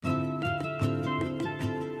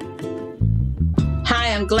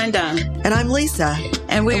Hi, I'm Glenda. And I'm Lisa.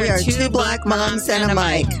 And we are two black moms and a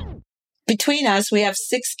mic. Between us, we have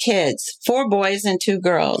 6 kids, 4 boys and 2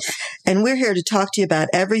 girls. And we're here to talk to you about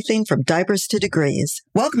everything from diapers to degrees.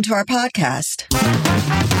 Welcome to our podcast.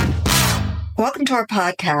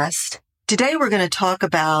 Today we're going to talk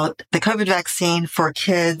about the COVID vaccine for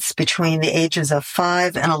kids between the ages of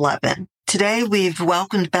 5 and 11. Today we've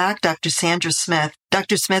welcomed back Dr. Sandra Smith.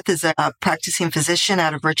 Dr. Smith is a practicing physician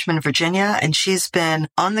out of Richmond, Virginia, and she's been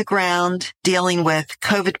on the ground dealing with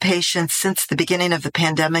COVID patients since the beginning of the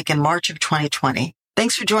pandemic in March of 2020.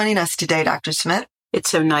 Thanks for joining us today, Dr. Smith. It's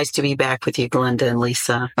so nice to be back with you, Glenda and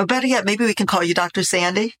Lisa. Oh, better yet, maybe we can call you Dr.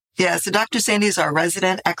 Sandy. Yeah, so Dr. Sandy is our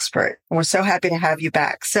resident expert. We're so happy to have you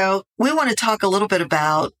back. So we want to talk a little bit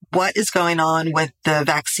about what is going on with the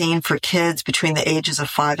vaccine for kids between the ages of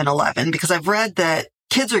 5 and 11, because I've read that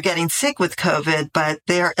kids are getting sick with COVID, but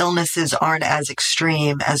their illnesses aren't as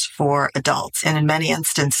extreme as for adults. And in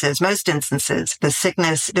most instances, the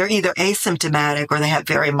sickness, they're either asymptomatic or they have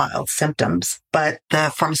very mild symptoms. But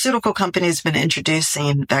the pharmaceutical company's been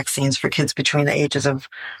introducing vaccines for kids between the ages of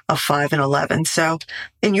 5 and 11. So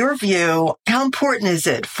in your view, how important is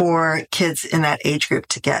it for kids in that age group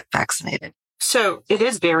to get vaccinated? So it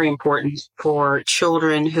is very important for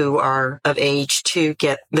children who are of age to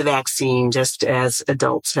get the vaccine just as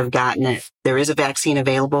adults have gotten it. There is a vaccine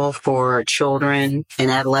available for children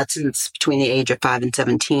and adolescents between the age of 5 and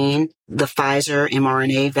 17. The Pfizer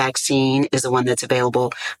mRNA vaccine is the one that's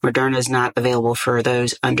available. Moderna is not available for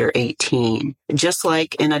those under 18. Just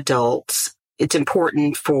like in adults, it's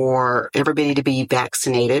important for everybody to be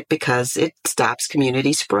vaccinated because it stops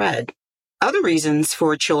community spread. Other reasons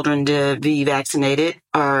for children to be vaccinated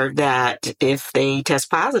are that if they test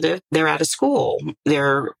positive, they're out of school.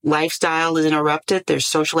 Their lifestyle is interrupted. Their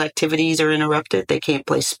social activities are interrupted. They can't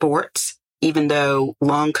play sports. Even though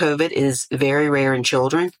long COVID is very rare in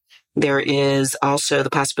children, there is also the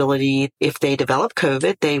possibility if they develop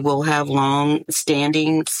COVID, they will have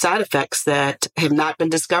long-standing side effects that have not been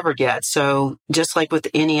discovered yet. So just like with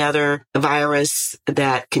any other virus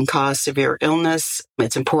that can cause severe illness,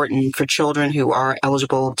 it's important for children who are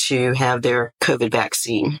eligible to have their COVID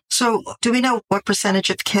vaccine. So do we know what percentage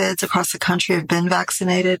of kids across the country have been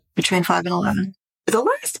vaccinated between 5 and 11? The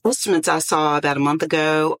last estimates I saw about a month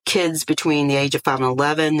ago, kids between the age of 5 and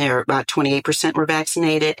 11, they're about 28% were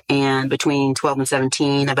vaccinated, and between 12 and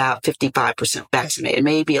 17, about 55% vaccinated,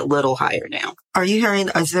 maybe a little higher now. Are you hearing,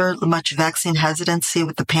 is there much vaccine hesitancy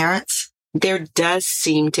with the parents? There does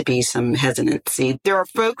seem to be some hesitancy. There are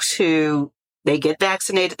folks who they get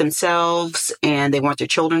vaccinated themselves and they want their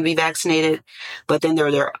children to be vaccinated. But then there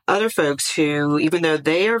are other folks who, even though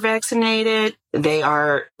they are vaccinated, they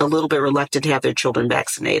are a little bit reluctant to have their children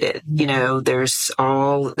vaccinated. You know, there's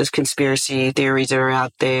all this conspiracy theories that are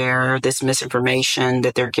out there. This misinformation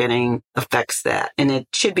that they're getting affects that. And it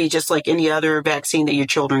should be just like any other vaccine that your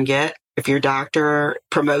children get. If your doctor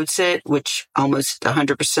promotes it, which almost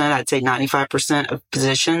 100%, I'd say 95% of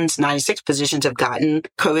physicians, 96 physicians have gotten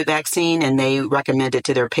COVID vaccine and they recommend it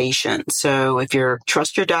to their patients. So if you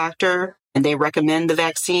trust your doctor and they recommend the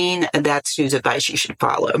vaccine, that's whose advice you should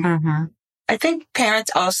follow. Mm-hmm. I think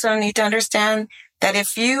parents also need to understand that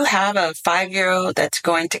if you have a 5-year-old that's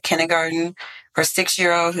going to kindergarten or a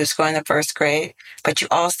 6-year-old who's going to first grade, but you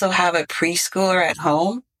also have a preschooler at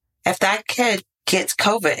home, if that kid gets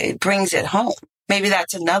COVID, it brings it home. Maybe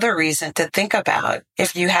that's another reason to think about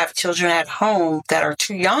if you have children at home that are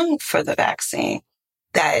too young for the vaccine,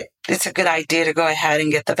 that it's a good idea to go ahead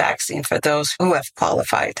and get the vaccine for those who have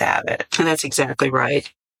qualified to have it. And that's exactly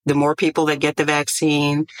right. The more people that get the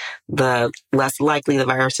vaccine, the less likely the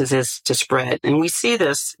virus is to spread. And we see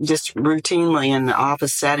this just routinely in the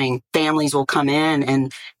office setting. Families will come in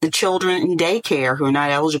and the children in daycare who are not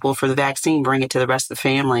eligible for the vaccine bring it to the rest of the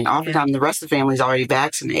family. Oftentimes the rest of the family is already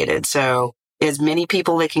vaccinated. So as many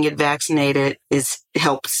people that can get vaccinated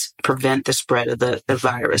helps prevent the spread of the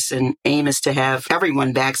virus. And aim is to have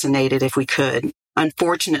everyone vaccinated if we could.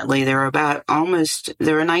 Unfortunately, there are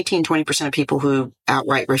 19-20% of people who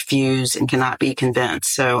outright refuse and cannot be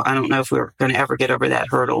convinced. So I don't know if we're going to ever get over that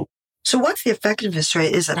hurdle. So what's the effectiveness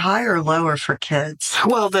rate? Is it higher or lower for kids?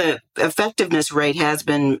 Well, the effectiveness rate has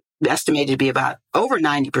been estimated to be about over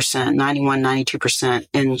 90%, 91, 92%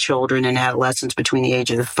 in children and adolescents between the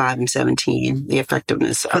ages of 5 and 17, the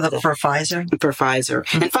effectiveness for Pfizer? For Pfizer.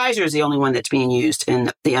 Mm-hmm. And Pfizer is the only one that's being used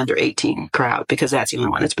in the under 18 crowd because that's the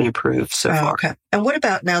only one that's been approved so far. Okay. And what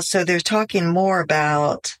about now? So they're talking more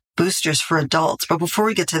about boosters for adults. But before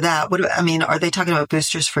we get to that, are they talking about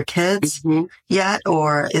boosters for kids yet?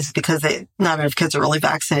 Or is it because not enough kids are really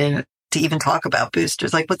vaccinated to even talk about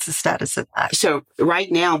boosters? Like, what's the status of that? So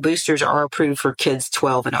right now, boosters are approved for kids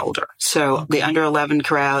 12 and older. So the under 11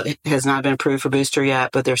 crowd has not been approved for booster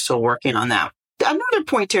yet, but they're still working on that. Another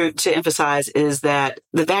point to emphasize is that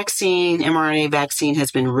the vaccine, mRNA vaccine,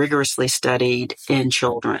 has been rigorously studied in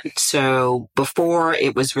children. So before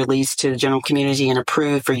it was released to the general community and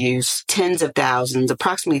approved for use, tens of thousands,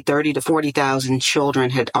 approximately 30 to 40,000 children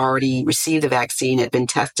had already received the vaccine, had been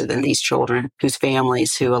tested in these children whose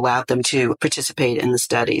families who allowed them to participate in the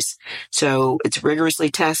studies. So it's rigorously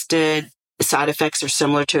tested. The side effects are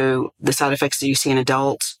similar to the side effects that you see in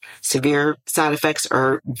adults. Severe side effects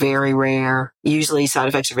are very rare. Usually side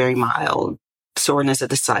effects are very mild. Soreness at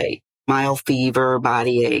the site, mild fever,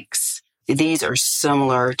 body aches. These are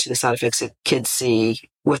similar to the side effects that kids see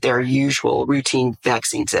with their usual routine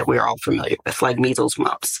vaccines that we're all familiar with, like measles,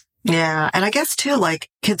 mumps. Yeah. And I guess too, like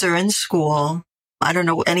kids are in school. I don't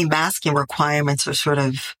know, any masking requirements are sort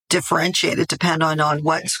of differentiated depending on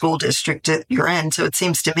what school district you're in. So it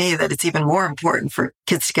seems to me that it's even more important for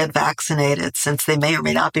kids to get vaccinated since they may or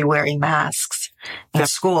may not be wearing masks in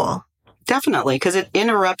school. Definitely, because it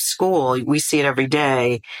interrupts school. We see it every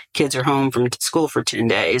day. Kids are home from school for 10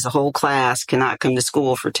 days. A whole class cannot come to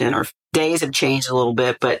school for 10 or days have changed a little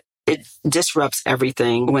bit, but it disrupts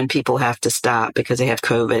everything when people have to stop because they have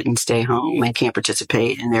COVID and stay home and can't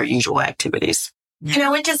participate in their usual activities. You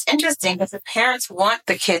know, which is interesting because the parents want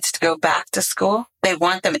the kids to go back to school. They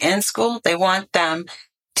want them in school. They want them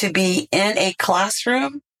to be in a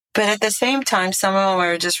classroom. But at the same time, some of them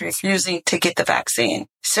are just refusing to get the vaccine.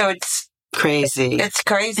 So it's crazy. It's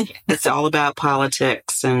crazy. It's all about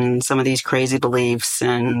politics and some of these crazy beliefs.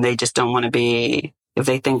 And they just don't want to be, if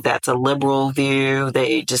they think that's a liberal view,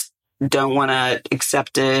 they just don't want to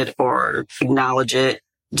accept it or acknowledge it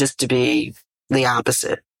just to be the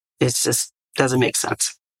opposite. It's just doesn't make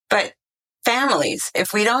sense. But families,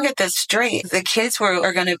 if we don't get this straight, the kids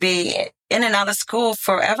are going to be in and out of school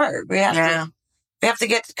forever. We have to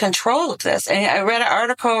get control of this. And I read an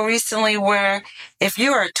article recently where if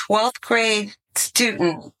you are a 12th grade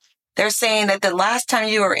student, they're saying that the last time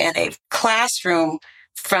you were in a classroom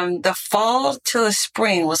from the fall to the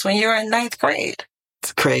spring was when you were in 9th grade.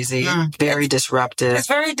 It's crazy. Very disruptive. It's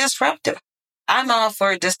very disruptive. I'm all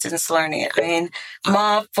for distance learning. I mean, I'm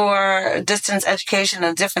all for distance education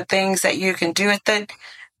and different things that you can do with it.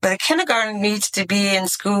 But a kindergarten needs to be in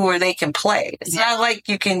school where they can play. It's not like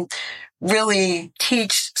you can really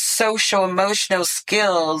teach social, emotional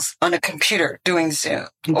skills on a computer doing Zoom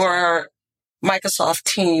or Microsoft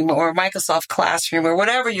Team or Microsoft Classroom or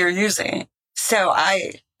whatever you're using. So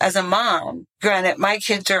as a mom, granted, my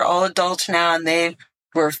kids are all adults now and they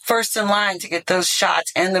were first in line to get those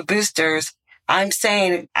shots and the boosters. I'm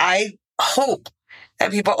saying I hope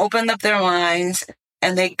that people open up their minds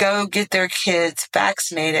and they go get their kids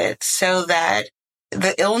vaccinated so that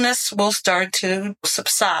the illness will start to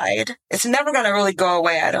subside. It's never going to really go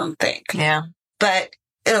away, I don't think. Yeah. But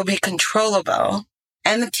it'll be controllable.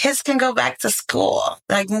 And the kids can go back to school.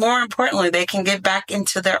 Like, more importantly, they can get back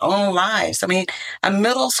into their own lives. I mean, a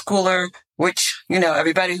middle schooler, which, you know,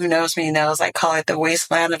 everybody who knows me knows, I call it the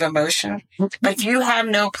wasteland of emotion. But if you have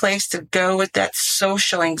no place to go with that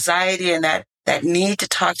social anxiety and that need to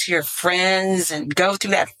talk to your friends and go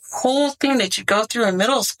through that whole thing that you go through in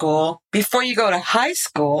middle school before you go to high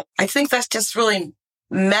school, I think that's just really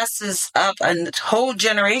messes up a whole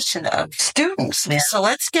generation of students. Yeah. So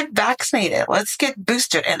let's get vaccinated. Let's get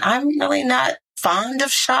boosted. And I'm really not fond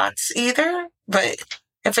of shots either, but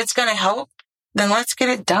if it's going to help, then let's get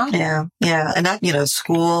it done. Yeah. Yeah. And that, you know,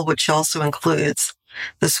 school, which also includes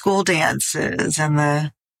the school dances and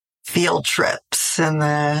the field trips and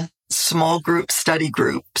the small group study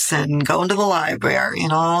groups and going to the library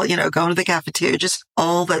and all, you know, going to the cafeteria, just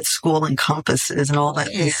all that school encompasses and all that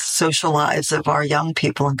the social lives of our young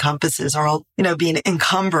people encompasses are all, you know, being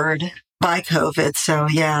encumbered by COVID. So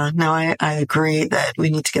yeah, no, I agree that we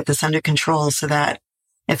need to get this under control so that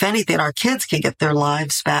if anything, our kids can get their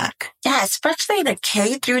lives back. Yeah, especially the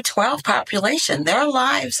K through 12 population. Their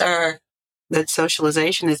lives are... That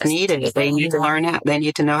socialization is needed. They need to learn how. They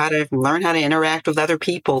need to know how to learn how to interact with other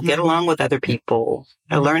people, get along with other people,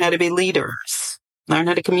 learn how to be leaders, learn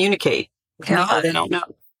how to communicate. Yeah. They don't know.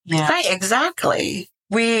 Yeah. Right, exactly.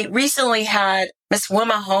 We recently had Miss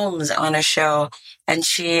Wilma Holmes on a show, and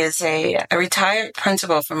she is a retired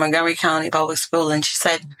principal from Montgomery County Public School, and she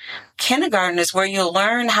said kindergarten is where you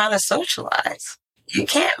learn how to socialize. you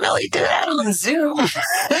can't really do that on Zoom.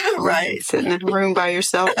 Right. Sitting in a room by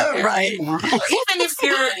yourself. Right. Even if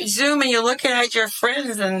you're Zoom and you're looking at your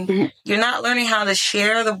friends and you're not learning how to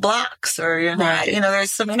share the blocks, or you're not,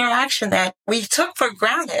 there's some interaction that we took for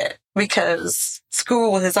granted because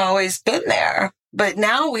school has always been there. But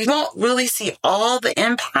now we don't really see all the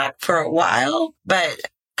impact for a while. But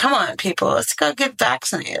come on, people, let's go get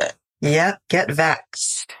vaccinated. Yep, get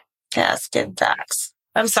vaxxed. Yes, get vaxxed.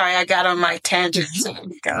 I'm sorry, I got on my tangent.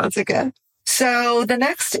 That's okay. So the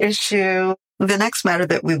next issue, the next matter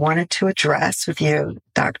that we wanted to address with you,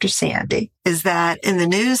 Dr. Sandy, is that in the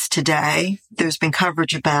news today, there's been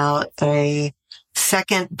coverage about a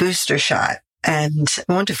second booster shot. And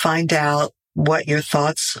I want to find out what your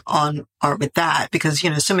thoughts are with that, because,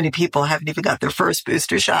 so many people haven't even got their first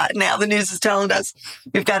booster shot. Now the news is telling us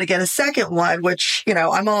we've got to get a second one, which,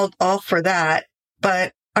 I'm all for that.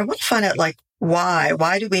 But I want to find out, why?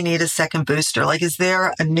 Why do we need a second booster? Is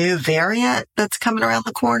there a new variant that's coming around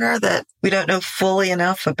the corner that we don't know fully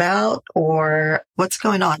enough about, or what's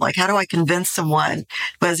going on? How do I convince someone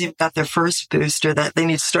who hasn't even got their first booster that they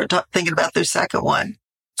need to start thinking about their second one?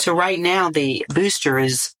 So right now, the booster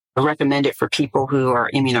is recommended for people who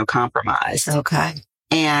are immunocompromised. Okay.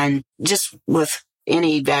 And just with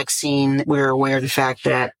any vaccine, we're aware of the fact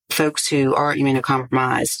that folks who are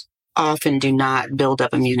immunocompromised often do not build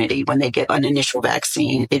up immunity when they get an initial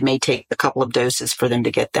vaccine. It may take a couple of doses for them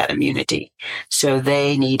to get that immunity. So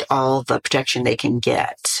they need all the protection they can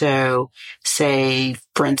get. So say,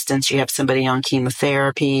 for instance, you have somebody on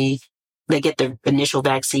chemotherapy, they get the initial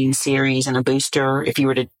vaccine series and a booster. If you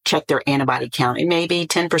were to check their antibody count, it may be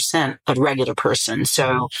 10% of a regular person.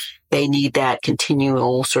 So they need that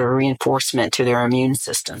continual sort of reinforcement to their immune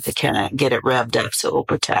system to kind of get it revved up so it will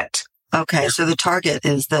protect. Okay, so the target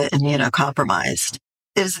is the immunocompromised.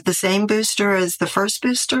 Is it the same booster as the first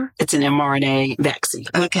booster? It's an mRNA vaccine.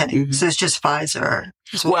 Okay, So it's just Pfizer.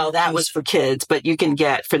 Well, that was for kids, but you can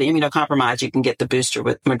get, for the immunocompromised, you can get the booster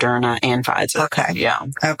with Moderna and Pfizer. Okay. Yeah.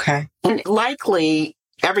 Okay. And likely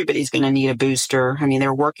everybody's going to need a booster. I mean,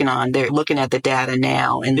 they're looking at the data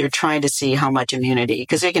now, and they're trying to see how much immunity,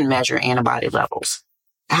 because they can measure antibody levels,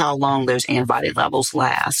 how long those antibody levels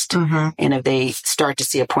last. And if they start to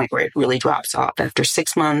see a point where it really drops off after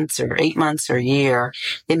 6 months or 8 months or a year,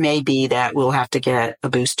 it may be that we'll have to get a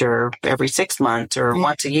booster every 6 months or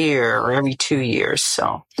once a year or every 2 years.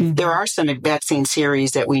 So there are some vaccine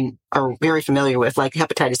series that we are very familiar with, like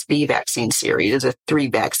hepatitis B vaccine series. There's a 3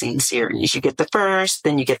 vaccine series. You get the first,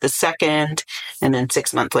 then you get the second, and then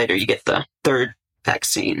 6 months later, you get the third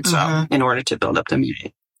vaccine. So in order to build up the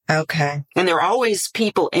immunity. Okay. And there are always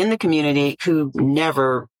people in the community who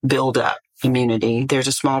never build up immunity. There's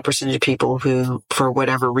a small percentage of people who, for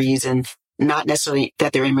whatever reason, not necessarily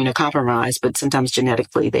that they're immunocompromised, but sometimes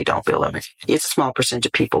genetically they don't build up. It's a small percentage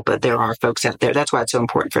of people, but there are folks out there. That's why it's so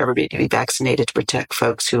important for everybody to be vaccinated, to protect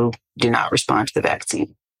folks who do not respond to the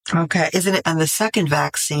vaccine. Okay. Isn't it? And the second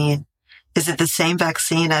vaccine, is it the same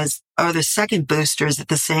vaccine or the second booster, is it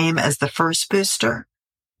the same as the first booster?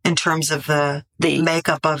 In terms of the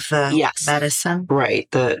makeup of the medicine? Right.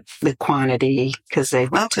 The quantity, because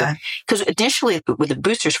initially when the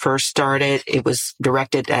boosters first started, it was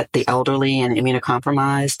directed at the elderly and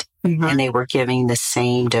immunocompromised, and they were giving the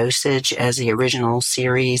same dosage as the original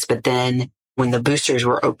series. But then when the boosters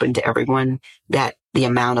were open to everyone, that the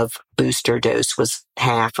amount of booster dose was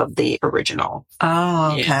half of the original.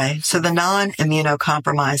 Oh, okay. So the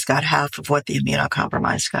non-immunocompromised got half of what the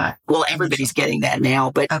immunocompromised got. Well, everybody's getting that now,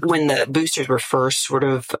 but when the boosters were first sort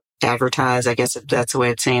of advertised, I guess if that's the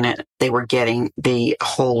way of saying it, they were getting the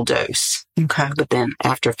whole dose. Okay. But then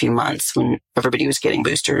after a few months, when everybody was getting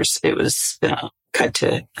boosters, it was cut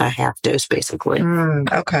to a half dose, basically.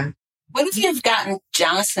 Okay. What if you've gotten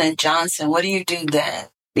Johnson & Johnson? What do you do then?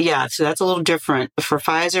 Yeah, so that's a little different. For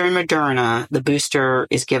Pfizer and Moderna, the booster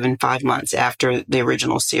is given 5 months after the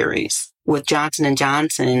original series. With Johnson &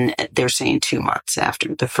 Johnson, they're saying 2 months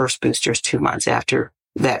after. The first booster is 2 months after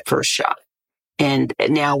that first shot. And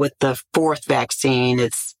now with the fourth vaccine,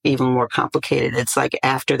 it's even more complicated. It's like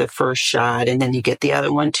after the first shot, and then you get the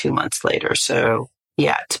other one 2 months later. So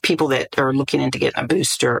yeah, to people that are looking into getting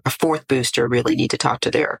a fourth booster really need to talk to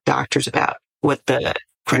their doctors about what the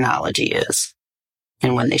chronology is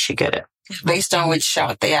and when they should get it. Based on which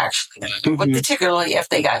shot they actually got. But particularly if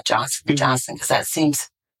they got Johnson & Johnson, because that seems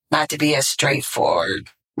not to be as straightforward.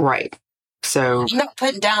 Right. So I'm not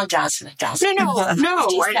putting down Johnson & Johnson. No.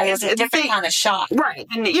 Right. It's a different kind of shot. Right.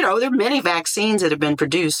 And, there are many vaccines that have been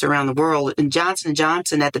produced around the world. And Johnson &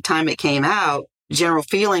 Johnson, at the time it came out, general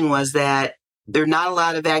feeling was that there are not a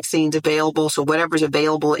lot of vaccines available. So whatever's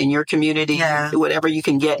available in your community, whatever you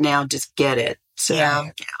can get now, just get it. So, Yeah.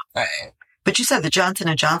 Right. But you said the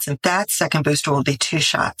Johnson & Johnson, that second booster will be 2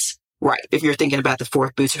 shots. Right. If you're thinking about the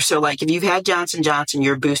 4th booster. So like if you've had Johnson & Johnson,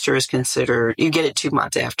 your booster is considered, you get it 2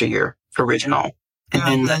 months after your original.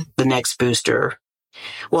 And then the next booster.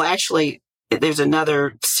 Well, actually, there's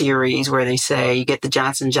another series where they say you get the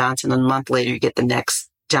Johnson & Johnson and a month later you get the next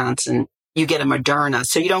Johnson. You get a Moderna.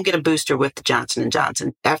 So you don't get a booster with the Johnson &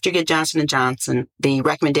 Johnson. After you get Johnson & Johnson, the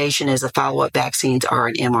recommendation is the follow-up vaccines are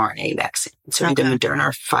an mRNA vaccine. So either Moderna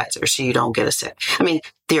or Pfizer, so you don't get a set. I mean,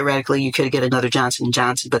 theoretically, you could get another Johnson &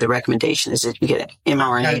 Johnson, but the recommendation is that you get an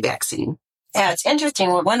mRNA vaccine. Yeah, it's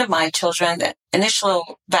interesting. With one of my children, the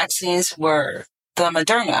initial vaccines were the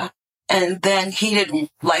Moderna, and then he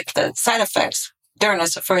didn't like the side effects. Moderna,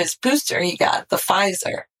 so for his booster, he got the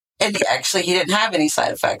Pfizer. And he didn't have any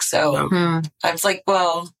side effects. So I was like,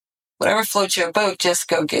 well, whatever floats your boat, just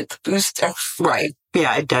go get the booster. Right.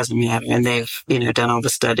 Yeah, it doesn't matter. And they've, done all the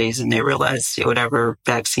studies and they realize whatever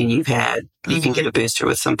vaccine you've had, you can get a booster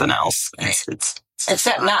with something else. Right.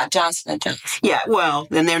 Except not Johnson & Johnson. Yeah, well,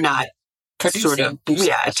 then they're not producing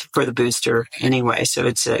it's for the booster anyway. So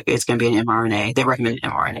it's going to be an mRNA. They recommend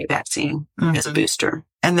an mRNA vaccine as a booster.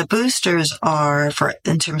 And the boosters are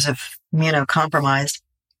in terms of immunocompromised.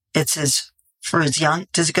 It's as young,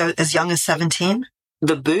 does it go as young as 17?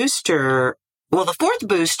 The booster, well, the 4th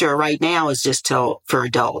booster right now is just for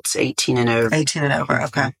adults, 18 and over. 18 and over,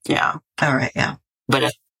 okay. Yeah. All right, yeah. But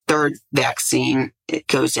a 3rd vaccine, it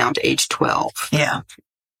goes down to age 12. Yeah.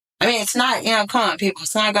 I mean, it's not, come on, people,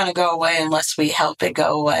 it's not going to go away unless we help it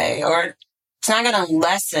go away. Or it's not going to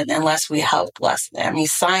lessen unless we help lessen it. I mean,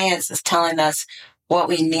 science is telling us what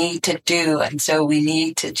we need to do. And so we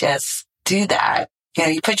need to just do that.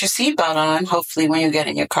 You put your seatbelt on, hopefully, when you get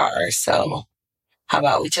in your car. So how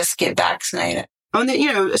about we just get vaccinated? Oh,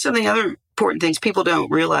 and some of the other important things, people don't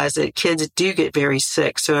realize that kids do get very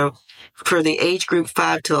sick. So for the age group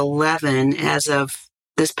 5 to 11, as of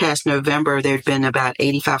this past November, there'd been about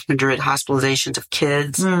 8,500 hospitalizations of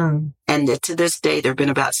kids. And to this day, there have been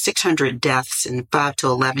about 600 deaths in 5 to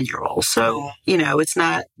 11-year-olds. So,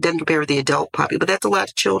 doesn't compare with the adult population, but that's a lot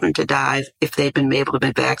of children to die if they'd been able to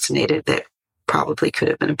be vaccinated. That probably could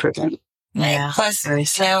have been prevented. Yeah. Plus,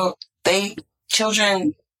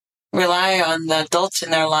 children rely on the adults in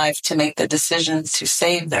their life to make the decisions to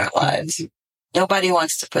save their lives. Nobody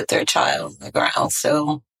wants to put their child on the ground.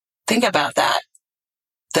 So think about that.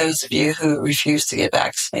 Those of you who refuse to get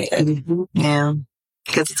vaccinated. Yeah.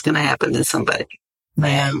 Because it's going to happen to somebody.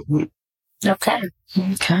 Yeah. Okay.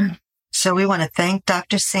 So we want to thank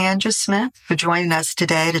Dr. Sandra Smith for joining us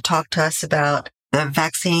today to talk to us about the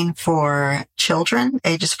vaccine for children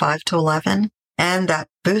ages 5 to 11 and that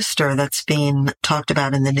booster that's being talked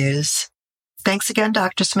about in the news. Thanks again,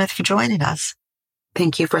 Dr. Smith, for joining us.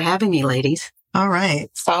 Thank you for having me, ladies. All right.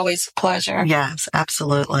 It's always a pleasure. Yes,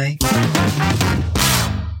 absolutely.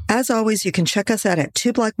 As always, you can check us out at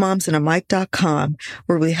twoblackmomsandamic.com,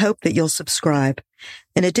 where we hope that you'll subscribe.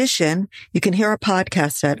 In addition, you can hear our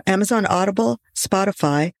podcast at Amazon Audible,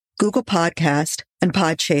 Spotify, Google Podcast, and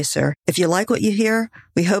Podchaser. If you like what you hear,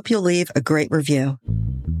 we hope you'll leave a great review.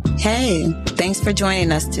 Hey, thanks for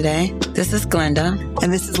joining us today. This is Glenda.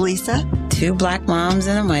 And this is Lisa. 2 Black Moms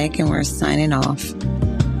and a Mic, and we're signing off.